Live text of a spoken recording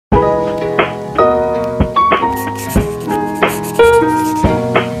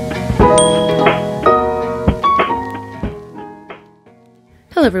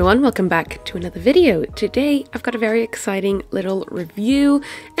everyone, welcome back to another video. Today I've got a very exciting little review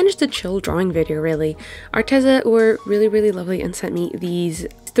and just a chill drawing video really. Arteza were really lovely and sent me these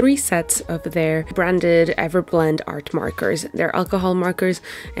 3 sets of their branded Everblend art markers. They're alcohol markers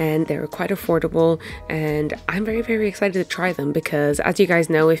and they're quite affordable, and I'm very excited to try them because, as you guys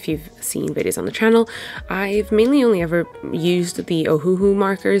know if you've seen videos on the channel, I've mainly only ever used the Ohuhu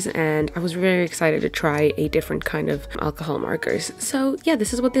markers, and I was very excited to try a different kind of alcohol markers. So yeah,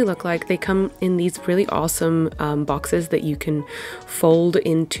 this is what they look like. They come in these really awesome boxes that you can fold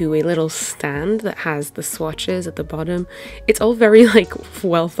into a little stand that has the swatches at the bottom. It's all very like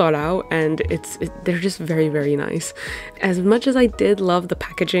well thought out, and they're just very nice. As much as I did love the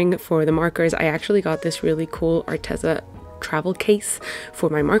packaging for the markers, I actually got this really cool Arteza travel case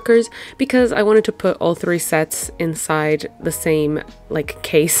for my markers because I wanted to put all 3 sets inside the same like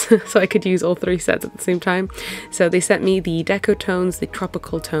case so I could use all 3 sets at the same time. So they sent me the Deco tones, the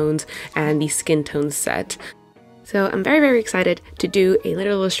tropical tones, and the skin tones set. So I'm very excited to do a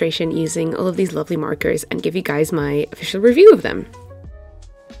little illustration using all of these lovely markers and give you guys my official review of them.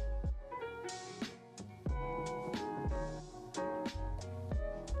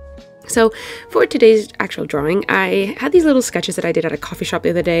 So for today's actual drawing, I had these little sketches that I did at a coffee shop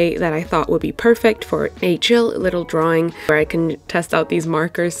the other day that I thought would be perfect for a chill little drawing where I can test out these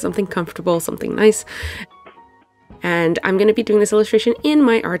markers, something comfortable, something nice. And I'm going to be doing this illustration in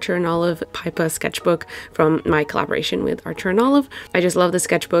my Archer and Olive Pypah sketchbook from my collaboration with Archer and Olive. I just love the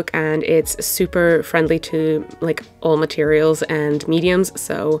sketchbook and it's super friendly to like all materials and mediums,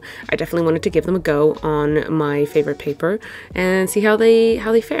 so I definitely wanted to give them a go on my favorite paper and see how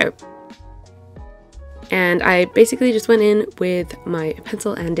they fare. And I basically just went in with my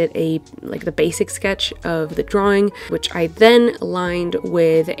pencil and did the basic sketch of the drawing, which I then lined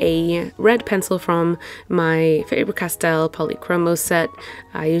with a red pencil from my Faber-Castell Polychromos set.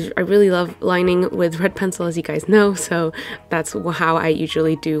 I really love lining with red pencil, as you guys know, so that's how I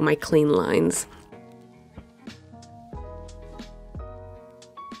usually do my clean lines.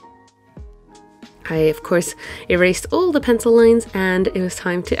 I, of course, erased all the pencil lines, and it was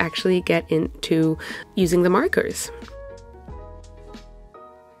time to actually get into using the markers.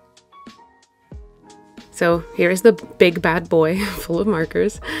 So here is the big bad boy full of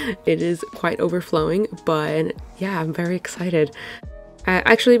markers. It is quite overflowing, but yeah, I'm very excited.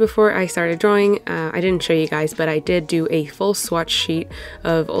 Actually, before I started drawing, I didn't show you guys, but I did do a full swatch sheet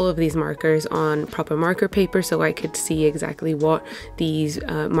of all of these markers on proper marker paper so I could see exactly what these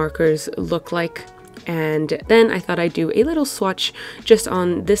markers look like. And then I thought I'd do a little swatch just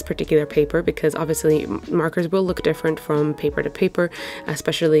on this particular paper because obviously markers will look different from paper to paper,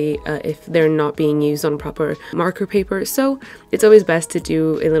 especially if they're not being used on proper marker paper. So it's always best to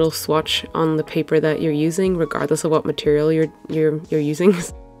do a little swatch on the paper that you're using, regardless of what material you're using.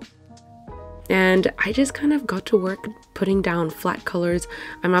 And I just kind of got to work putting down flat colors.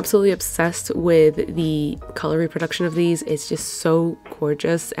 I'm absolutely obsessed with the color reproduction of these. It's just so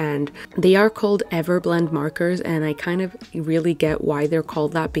gorgeous, and they are called Everblend markers, and I kind of really get why they're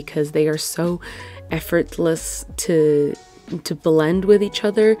called that because they are so effortless to blend with each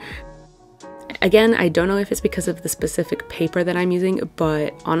other. Again, I don't know if it's because of the specific paper that I'm using,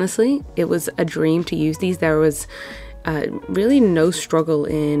 but honestly, it was a dream to use these. There was really no struggle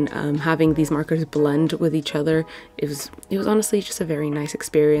in having these markers blend with each other. It was honestly just a very nice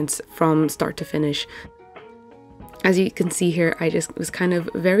experience from start to finish. As you can see here, I just was kind of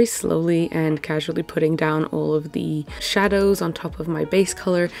very slowly and casually putting down all of the shadows on top of my base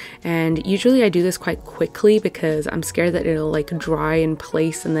color, and usually I do this quite quickly because I'm scared that it'll like dry in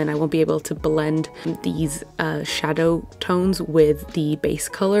place and then I won't be able to blend these shadow tones with the base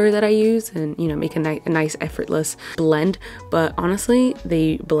color that I use and, you know, make a nice effortless blend. But honestly,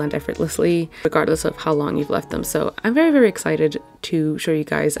 they blend effortlessly regardless of how long you've left them. So I'm very excited to show you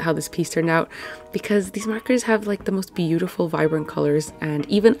guys how this piece turned out because these markers have like the most beautiful vibrant colors, and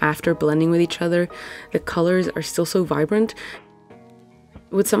even after blending with each other, the colors are still so vibrant.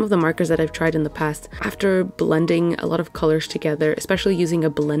 With some of the markers that I've tried in the past, after blending a lot of colors together, especially using a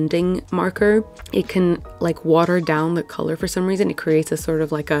blending marker, it can like water down the color for some reason. It creates a sort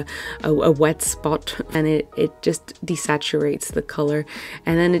of like a wet spot, and it just desaturates the color,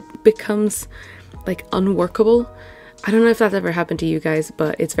 and then it becomes like unworkable. I don't know if that's ever happened to you guys,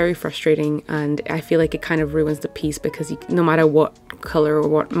 but it's very frustrating, and I feel like it kind of ruins the piece because no matter what color or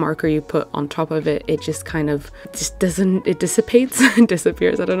what marker you put on top of it, it just kind of it dissipates and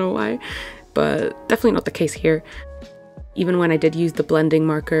disappears. I don't know why, but definitely not the case here. Even when I did use the blending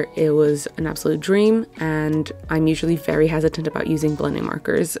marker, it was an absolute dream, and I'm usually very hesitant about using blending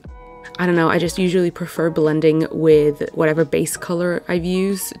markers. I don't know, I just usually prefer blending with whatever base color I've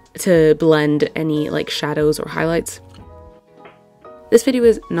used to blend any like shadows or highlights. This video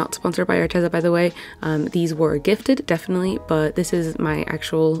is not sponsored by Arteza, by the way. These were gifted, definitely, but this is my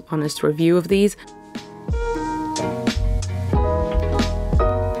actual honest review of these.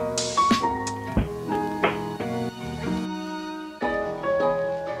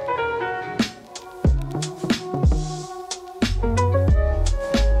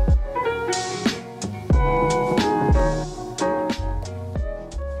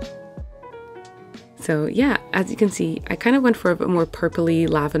 So yeah, as you can see, I kind of went for a bit more purpley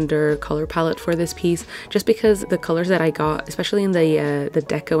lavender color palette for this piece, just because the colors that I got, especially in the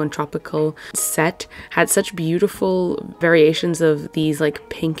Deco and Tropical set, had such beautiful variations of these like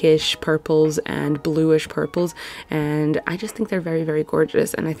pinkish purples and bluish purples, and I just think they're very, very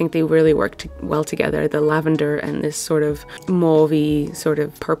gorgeous, and I think they really work well together, the lavender and this sort of mauvey sort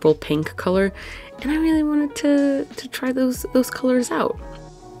of purple pink color, and I really wanted to try those colors out.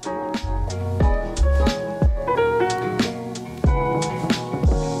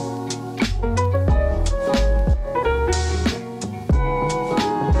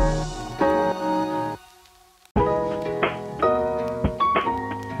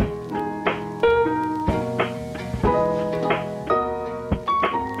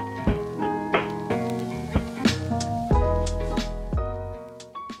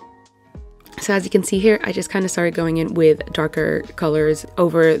 So as you can see here, I just kind of started going in with darker colors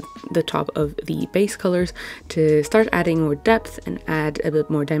over the top of the base colors to start adding more depth and add a bit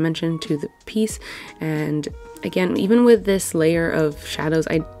more dimension to the piece. And again, even with this layer of shadows,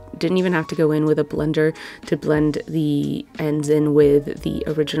 I didn't even have to go in with a blender to blend the ends in with the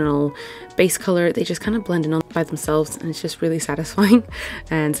original base color. They just kind of blend in all by themselves, and it's just really satisfying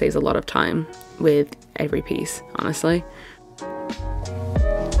and saves a lot of time with every piece, honestly.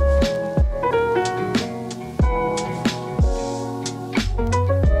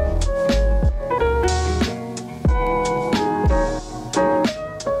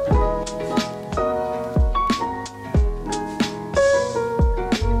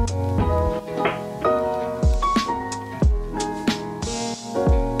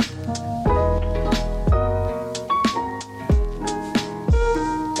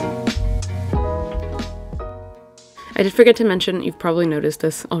 I did forget to mention, you've probably noticed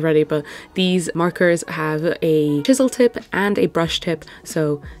this already, but these markers have a chisel tip and a brush tip.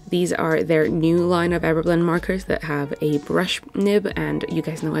 So these are their new line of Everblend markers that have a brush nib, and you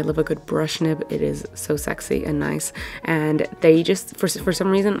guys know I love a good brush nib. It is so sexy and nice, and they just, for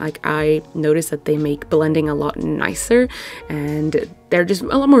some reason, like I noticed that they make blending a lot nicer, and they're just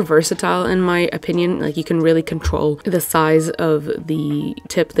a lot more versatile in my opinion. Like you can really control the size of the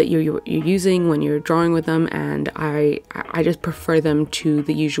tip that you're using when you're drawing with them, and I just prefer them to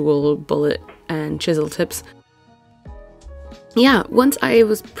the usual bullet and chisel tips. Yeah, once I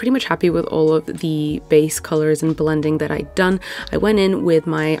was pretty much happy with all of the base colors and blending that I'd done, I went in with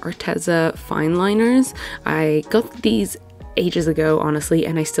my Arteza Fineliners. I got these ages ago, honestly,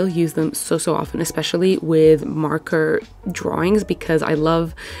 and I still use them so often, especially with marker drawings, because I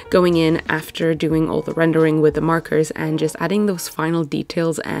love going in after doing all the rendering with the markers and just adding those final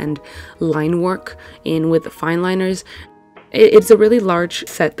details and line work in with the Fineliners. It's a really large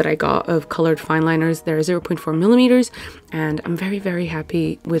set that I got of colored Fineliners. They're 0.4 millimeters, and I'm very, very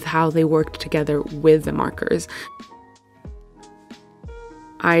happy with how they worked together with the markers.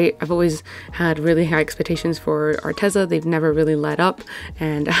 I've always had really high expectations for Arteza. They've never really let up,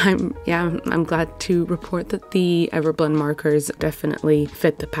 and I'm glad to report that the Everblend markers definitely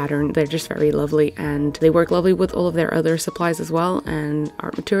fit the pattern. They're just very lovely, and they work lovely with all of their other supplies as well and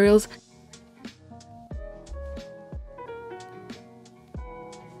art materials.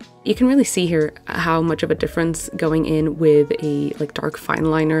 You can really see here how much of a difference going in with a like dark fine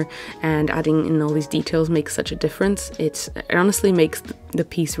liner and adding in all these details makes such a difference. It honestly makes the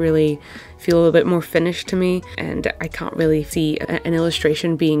piece really feel a little bit more finished to me, and I can't really see an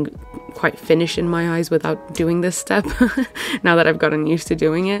illustration being quite finished in my eyes without doing this step now that I've gotten used to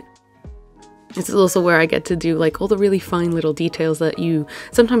doing it. This is also where I get to do like all the really fine little details that you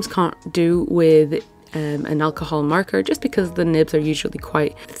sometimes can't do with an alcohol marker, just because the nibs are usually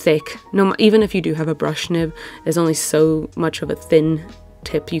quite thick. Even if you do have a brush nib, there's only so much of a thin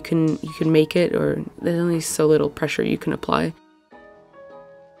tip you can make it, or there's only so little pressure you can apply.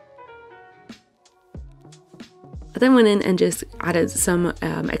 I then went in and just added some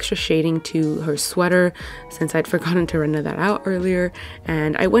extra shading to her sweater, since I'd forgotten to render that out earlier,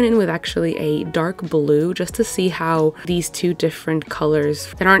 and I went in with actually a dark blue just to see how these two different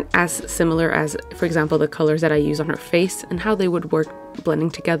colors that aren't as similar as, for example, the colors that I use on her face, and how they would work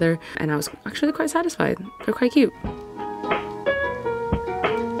blending together, and I was actually quite satisfied. They're quite cute.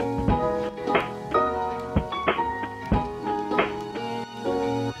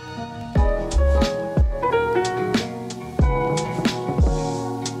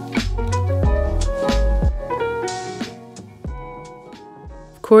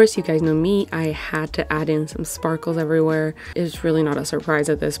 Of course, you guys know me, I had to add in some sparkles everywhere. It's really not a surprise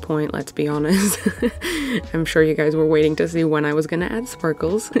at this point, let's be honest. I'm sure you guys were waiting to see when I was gonna add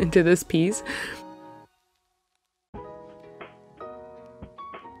sparkles into this piece.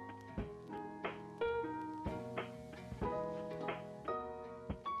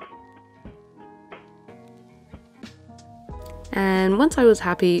 And once I was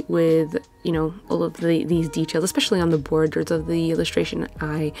happy with, you know, all of these details, especially on the borders of the illustration,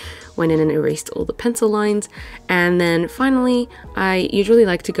 I went in and erased all the pencil lines. And then finally, I usually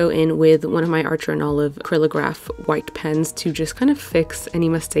like to go in with one of my Archer and Olive Acrylograph white pens to just kind of fix any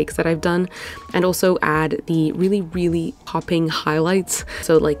mistakes that I've done, and also add the really popping highlights.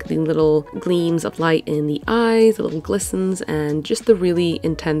 So like the little gleams of light in the eyes, the little glistens, and just the really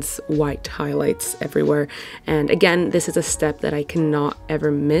intense white highlights everywhere. And again, this is a step that I cannot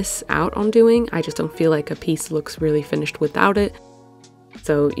ever miss out on doing. I just don't feel like a piece looks really finished without it.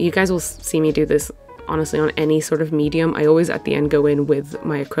 So you guys will see me do this honestly on any sort of medium. I always at the end go in with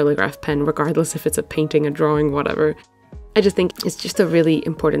my Acrylograph pen, regardless if it's a painting, a drawing, whatever. I just think it's just a really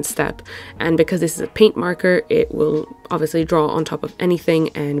important step, and because this is a paint marker, it will obviously draw on top of anything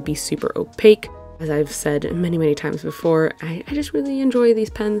and be super opaque. As I've said many times before, I just really enjoy these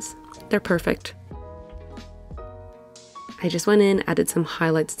pens. They're perfect. I just went in, added some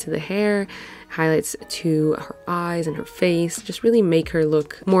highlights to the hair, highlights to her eyes and her face, just really make her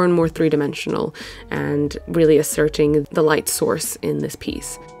look more and more three-dimensional and really asserting the light source in this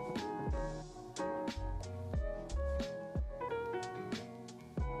piece.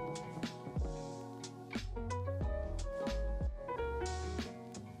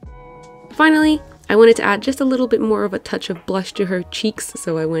 Finally, I wanted to add just a little bit more of a touch of blush to her cheeks,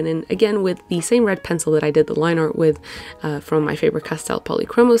 so I went in again with the same red pencil that I did the line art with from my Faber-Castell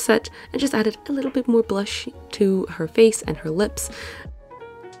Polychromos set, and just added a little bit more blush to her face and her lips.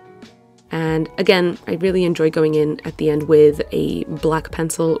 And again, I really enjoy going in at the end with a black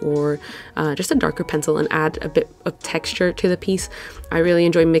pencil or just a darker pencil and add a bit of texture to the piece. I really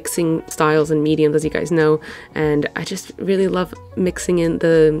enjoy mixing styles and mediums, as you guys know, and I just really love mixing in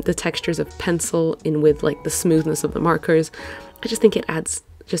the textures of pencil in with like the smoothness of the markers. I just think it adds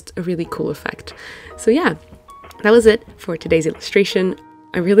just a really cool effect. So yeah, that was it for today's illustration.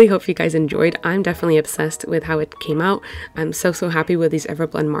 I really hope you guys enjoyed. I'm definitely obsessed with how it came out. I'm so happy with these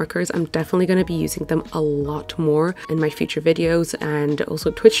Everblend markers. I'm definitely going to be using them a lot more in my future videos and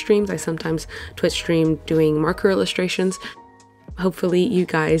also Twitch streams. I sometimes Twitch stream doing marker illustrations. Hopefully you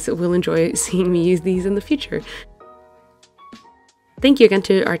guys will enjoy seeing me use these in the future. Thank you again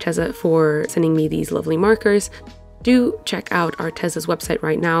to Arteza for sending me these lovely markers. Do check out Arteza's website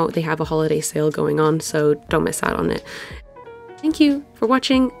right now. They have a holiday sale going on, so don't miss out on it. Thank you for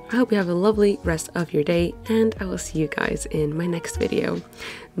watching. I hope you have a lovely rest of your day, and I will see you guys in my next video.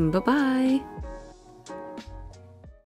 Bye-bye!